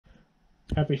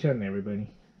Happy Sunday, everybody.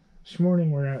 This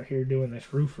morning we're out here doing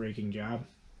this roof raking job,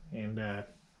 and let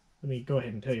me go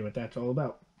ahead and tell you what that's all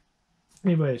about.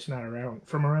 Anybody that's not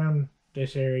around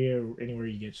this area or anywhere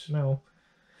you get snow,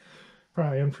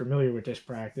 probably unfamiliar with this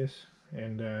practice,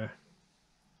 and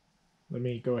let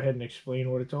me go ahead and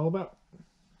explain what it's all about.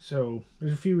 So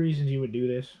there's a few reasons you would do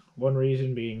this. One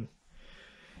reason being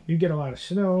you get a lot of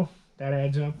snow, that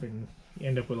adds up, and you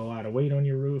end up with a lot of weight on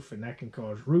your roof, and that can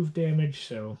cause roof damage.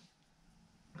 So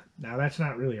now that's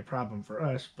not really a problem for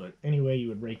us, but anyway, you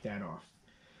would rake that off.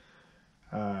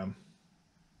 Um,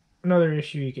 Another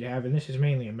issue you could have, and this is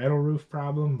mainly a metal roof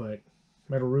problem, but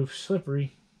metal roof's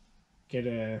slippery. Get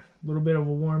a little bit of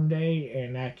a warm day,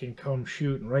 and that can come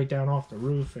shooting right down off the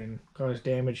roof and cause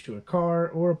damage to a car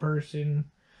or a person.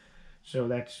 So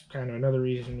that's kind of another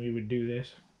reason we would do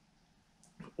this.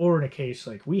 Or in a case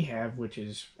like we have, which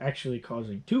is actually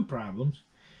causing two problems.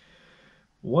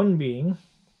 One being,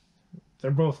 they're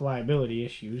both liability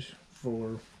issues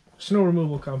for snow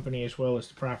removal company as well as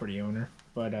the property owner.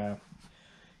 But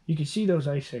you can see those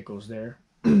icicles there,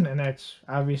 and that's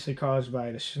obviously caused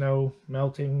by the snow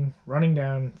melting, running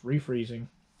down, refreezing.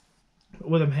 But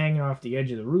with them hanging off the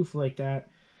edge of the roof like that,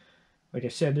 like I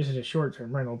said, this is a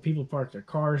short-term rental. People park their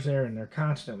cars there, and they're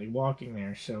constantly walking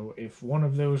there. So if one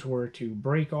of those were to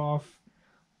break off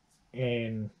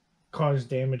and cause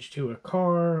damage to a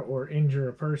car or injure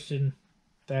a person,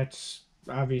 that's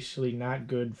obviously not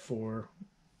good for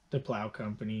the plow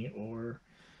company or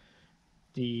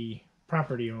the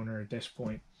property owner at this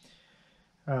point.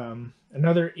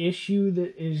 Another issue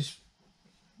that is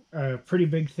a pretty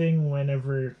big thing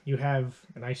whenever you have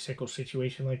an icicle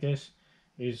situation like this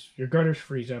is your gutters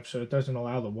freeze up, so it doesn't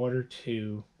allow the water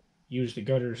to use the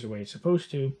gutters the way it's supposed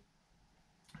to,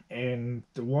 and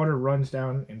the water runs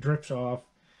down and drips off,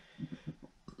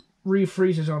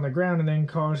 refreezes on the ground, and then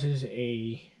causes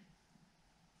a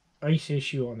ice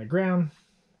issue on the ground,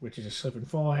 which is a slip and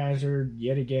fall hazard.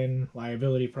 Yet again,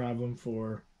 liability problem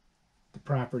for the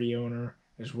property owner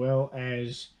as well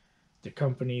as the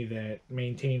company that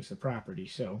maintains the property,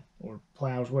 so, or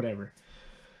plows, whatever.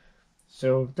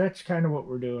 So that's kind of what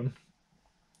we're doing.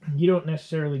 You don't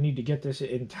necessarily need to get this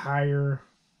entire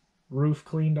roof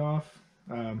cleaned off.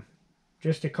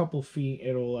 Just a couple feet,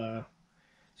 it'll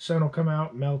sun will come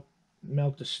out, melt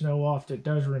the snow off that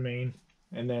does remain,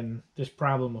 and then this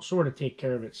problem will sort of take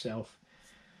care of itself.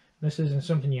 This isn't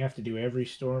something you have to do every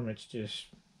storm. It's just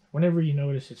whenever you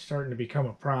notice it's starting to become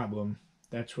a problem,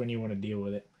 that's when you want to deal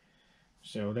with it.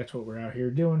 So that's what we're out here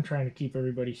doing, trying to keep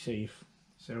everybody safe.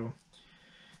 So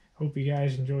hope you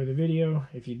guys enjoy the video.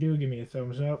 If you do, give me a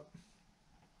thumbs up.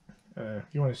 If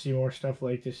you want to see more stuff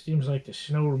like this, seems like the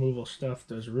snow removal stuff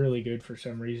does really good for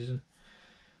some reason.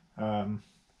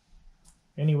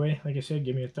 Anyway, like I said,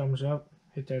 give me a thumbs up.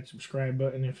 Hit that subscribe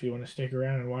button if you want to stick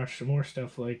around and watch some more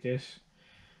stuff like this.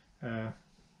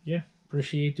 Yeah,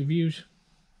 appreciate the views.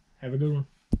 Have a good one.